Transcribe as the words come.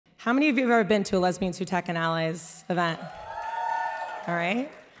How many of you have ever been to a Lesbians Who Tech and Allies event? All right.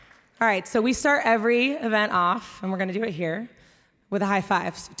 All right, so we start every event off, and we're gonna do it here, with a high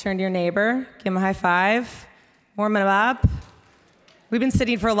five. So turn to your neighbor, give him a high five, warm it up. We've been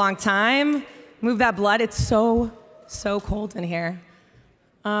sitting for a long time. Move that blood. It's so cold in here.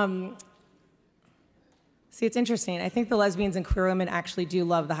 See, it's interesting. I think the lesbians and queer women actually do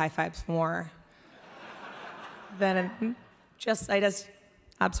love the high fives more than just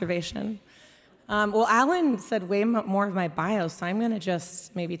observation. Well, Alan said way more of my bio, so I'm gonna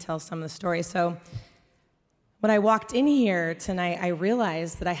just maybe tell some of the stories. So when I walked in here tonight, I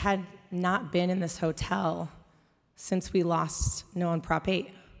realized that I had not been in this hotel since we lost Noah and Prop 8,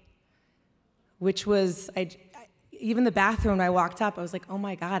 which was, even the bathroom when I walked up, I was like, oh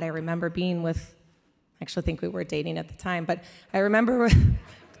my God, I remember being with, I actually think we were dating at the time, but I remember with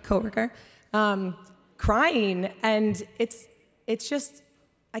a coworker crying, and it's just,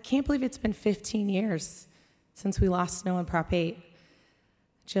 I can't believe it's been 15 years since we lost Noah and Prop 8.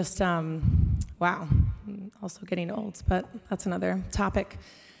 Just, wow. I'm also getting old, but that's another topic.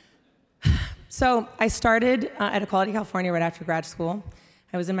 So I started at Equality California right after grad school.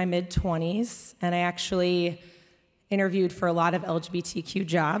 I was in my mid-20s, and I actually interviewed for a lot of LGBTQ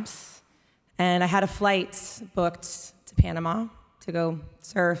jobs. And I had a flight booked to Panama to go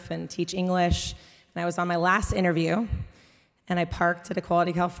surf and teach English. And I was on my last interview, and I parked at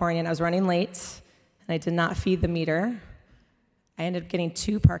Equality California, and I was running late, and I did not feed the meter. I ended up getting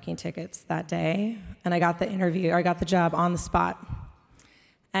 2 parking tickets that day, and I got the job on the spot.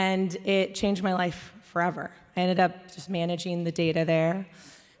 And it changed my life forever. I ended up just managing the data there.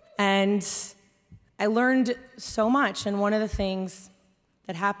 And I learned so much, and one of the things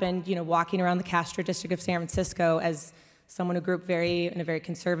that happened, walking around the Castro district of San Francisco as someone who grew up in a very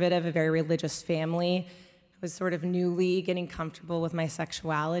conservative, a very religious family, I was sort of newly getting comfortable with my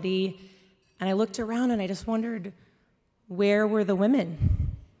sexuality. And I looked around and I just wondered, where were the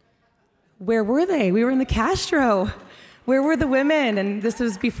women? Where were they? We were in the Castro. Where were the women? And this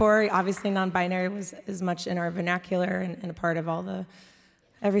was before, obviously, non-binary was as much in our vernacular and a part of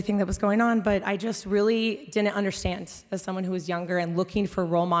everything that was going on, but I just really didn't understand as someone who was younger and looking for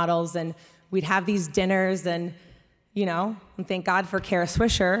role models, and we'd have these dinners, and and thank God for Kara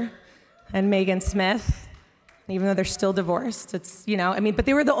Swisher and Megan Smith, even though they're still divorced, but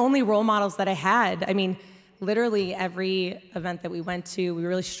they were the only role models that I had. Literally every event that we went to, we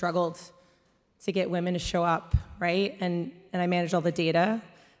really struggled to get women to show up, right? And I managed all the data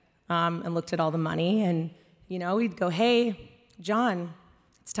and looked at all the money, and we'd go, hey, John,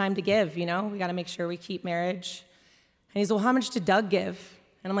 it's time to give, we gotta make sure we keep marriage. And he's, well, how much did Doug give?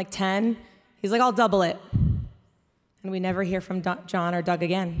 And I'm like, 10. He's like, I'll double it. And we never hear from John or Doug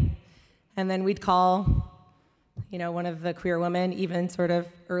again. And then we'd call, one of the queer women, even sort of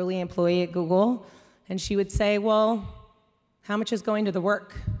early employee at Google, and she would say, well, how much is going to the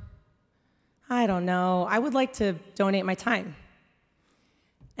work? I don't know. I would like to donate my time.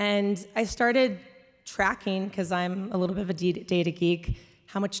 And I started tracking, because I'm a little bit of a data geek,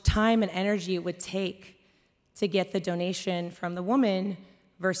 how much time and energy it would take to get the donation from the woman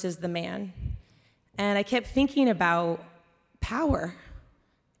versus the man. And I kept thinking about power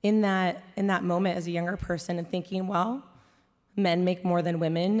in that moment as a younger person, and thinking, well, men make more than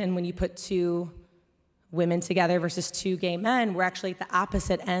women, and when you put 2 women together versus 2 gay men, we're actually at the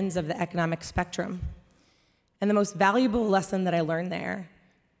opposite ends of the economic spectrum. And the most valuable lesson that I learned there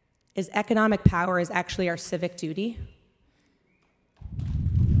is economic power is actually our civic duty.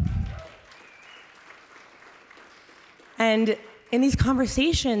 And in these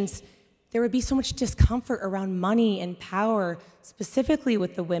conversations, there would be so much discomfort around money and power, specifically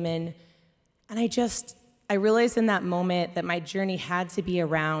with the women. And I realized in that moment that my journey had to be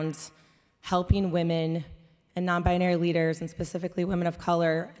around helping women and non-binary leaders, and specifically women of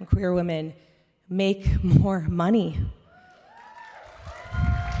color and queer women, make more money.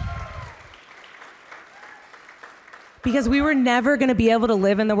 Because we were never gonna be able to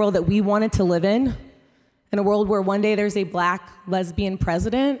live in the world that we wanted to live in a world where one day there's a Black lesbian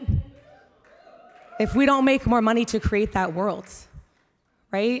president, if we don't make more money to create that world,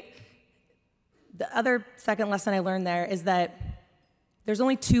 right? The other second lesson I learned there is that there's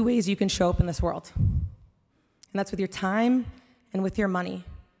only 2 ways you can show up in this world. And that's with your time and with your money.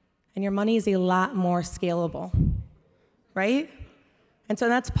 And your money is a lot more scalable, right? And so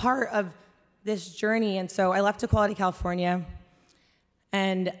that's part of this journey. And so I left Equality California,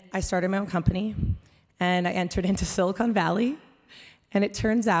 and I started my own company, and I entered into Silicon Valley. And it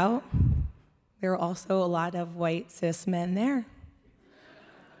turns out there were also a lot of white cis men there.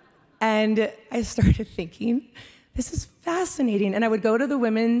 And I started thinking this is fascinating. And I would go to the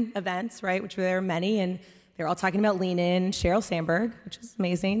women events, right, which there were many, and they were all talking about Lean In, Sheryl Sandberg, which was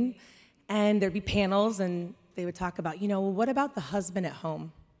amazing. And there'd be panels, and they would talk about, well, what about the husband at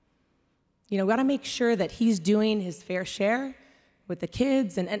home? We got to make sure that he's doing his fair share with the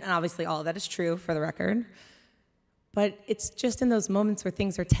kids, and obviously all of that is true, for the record. But it's just in those moments where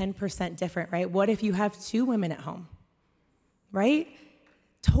things are 10% different, right? What if you have 2 women at home, right?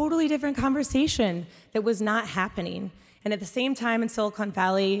 Totally different conversation that was not happening. And at the same time in Silicon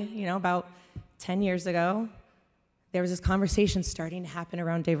Valley, about 10 years ago, there was this conversation starting to happen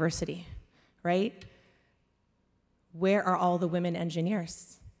around diversity, right? Where are all the women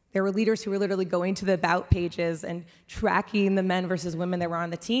engineers? There were leaders who were literally going to the about pages and tracking the men versus women that were on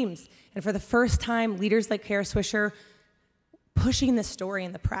the teams. And for the first time, leaders like Kara Swisher pushing this story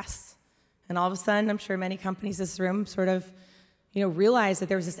in the press. And all of a sudden, I'm sure many companies in this room sort of, realized that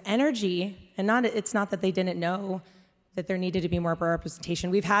there was this energy, and it's not that they didn't know that there needed to be more representation.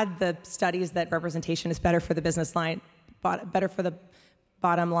 We've had the studies that representation is better for the business line, better for the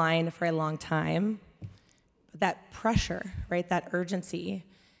bottom line for a long time. But that pressure, right, that urgency.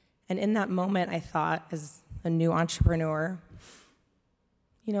 And in that moment, I thought, as a new entrepreneur,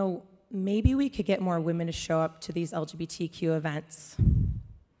 maybe we could get more women to show up to these LGBTQ events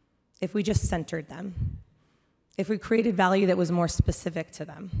if we just centered them, if we created value that was more specific to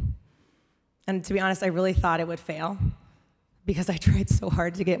them. And to be honest, I really thought it would fail because I tried so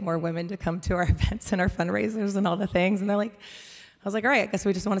hard to get more women to come to our events and our fundraisers and all the things. And I was like, all right, I guess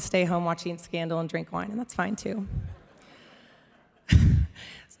we just want to stay home watching Scandal and drink wine, and that's fine too.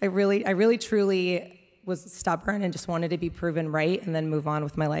 I really, truly was stubborn and just wanted to be proven right and then move on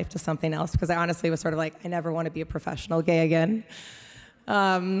with my life to something else, because I honestly was sort of like, I never want to be a professional gay again,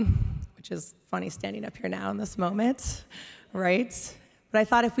 which is funny standing up here now in this moment, right? But I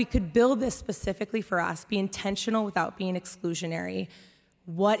thought if we could build this specifically for us, be intentional without being exclusionary,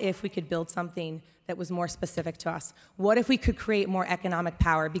 what if we could build something that was more specific to us? What if we could create more economic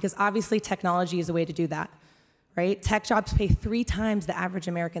power? Because obviously technology is a way to do that. Right? Tech jobs pay 3 times the average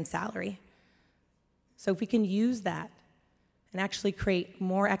American salary. So if we can use that and actually create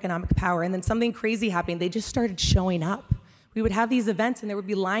more economic power, and then something crazy happened, they just started showing up. We would have these events and there would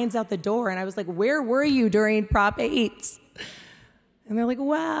be lines out the door, and I was like, where were you during Prop 8? And they're like,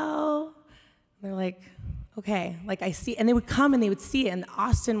 well, and they're like, okay, like I see, and they would come and they would see it, and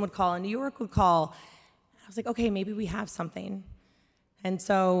Austin would call, and New York would call. I was like, okay, maybe we have something. And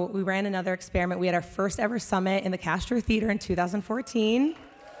so we ran another experiment. We had our first ever summit in the Castro Theater in 2014.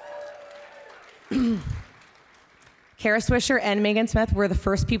 Kara Swisher and Megan Smith were the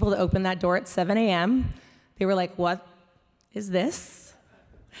first people to open that door at 7 a.m. They were like, what is this?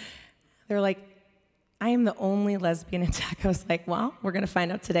 They were like, I am the only lesbian in tech. I was like, well, we're going to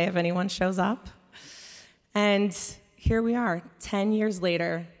find out today if anyone shows up. And here we are, 10 years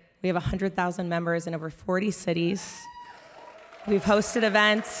later. We have 100,000 members in over 40 cities. We've hosted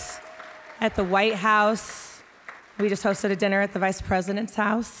events at the White House. We just hosted a dinner at the Vice President's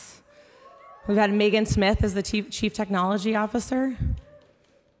house. We've had Megan Smith as the Chief Technology Officer.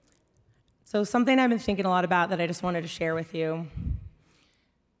 So something I've been thinking a lot about that I just wanted to share with you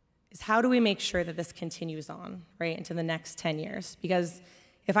is how do we make sure that this continues on, right, into the next 10 years? Because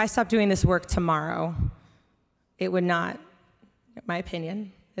if I stopped doing this work tomorrow, it would not, my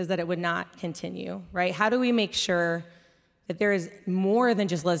opinion, is that it would not continue, right? How do we make sure that there is more than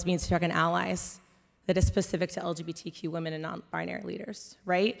just lesbians, tech, and allies that is specific to LGBTQ women and non-binary leaders,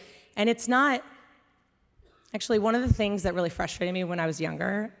 right? And it's not, actually one of the things that really frustrated me when I was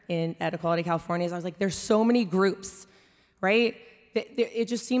younger at Equality California is I was like, there's so many groups, right? It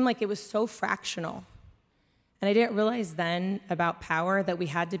just seemed like it was so fractional. And I didn't realize then about power that we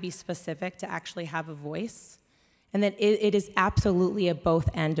had to be specific to actually have a voice, and that it is absolutely a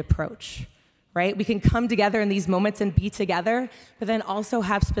both-and approach. Right? We can come together in these moments and be together, but then also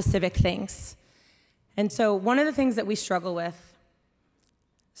have specific things. And so one of the things that we struggle with,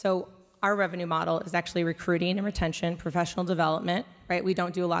 so our revenue model is actually recruiting and retention, professional development, right? We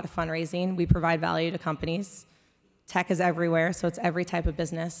don't do a lot of fundraising. We provide value to companies. Tech is everywhere, so it's every type of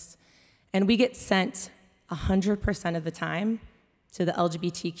business. And we get sent 100% of the time to the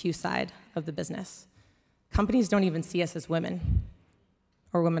LGBTQ side of the business. Companies don't even see us as women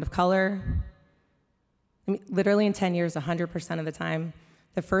or women of color. I mean, literally in 10 years, 100% of the time.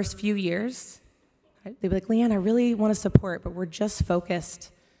 The first few years, they'd be like, Leanne, I really want to support, but we're just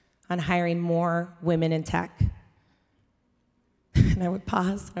focused on hiring more women in tech. And I would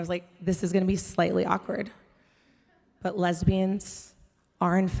pause, and I was like, this is going to be slightly awkward. But lesbians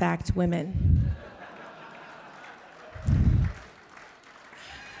are, in fact, women.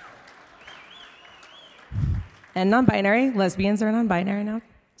 and non-binary. Lesbians are non-binary now,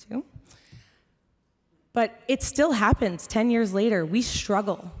 too. But it still happens 10 years later. We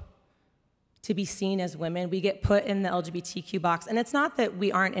struggle to be seen as women. We get put in the LGBTQ box. And it's not that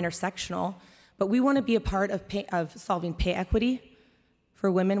we aren't intersectional, but we want to be a part of solving pay equity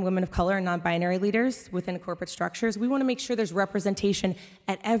for women, women of color, and non-binary leaders within corporate structures. We want to make sure there's representation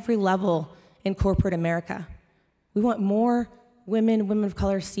at every level in corporate America. We want more women, women of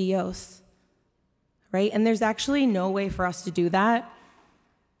color CEOs, right? And there's actually no way for us to do that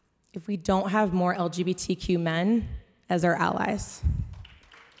if we don't have more LGBTQ men as our allies.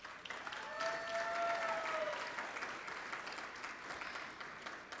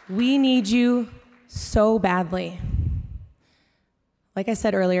 We need you so badly. Like I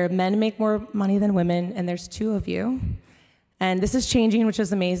said earlier, men make more money than women, and there's 2 of you. And this is changing, which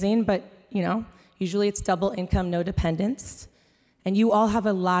is amazing, but usually it's double income, no dependence. And you all have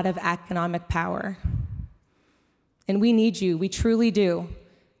a lot of economic power. And we need you, we truly do.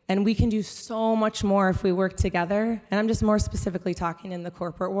 And we can do so much more if we work together. And I'm just more specifically talking in the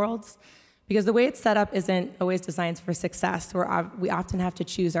corporate worlds. Because the way it's set up isn't always designed for success. We often have to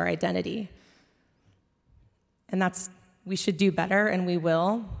choose our identity. And we should do better, and we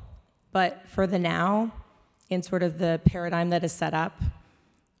will. But for the now, in sort of the paradigm that is set up,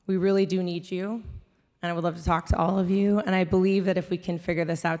 we really do need you. And I would love to talk to all of you. And I believe that if we can figure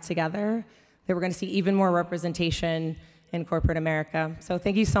this out together, that we're going to see even more representation in corporate America. So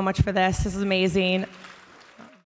thank you so much for this. This is amazing.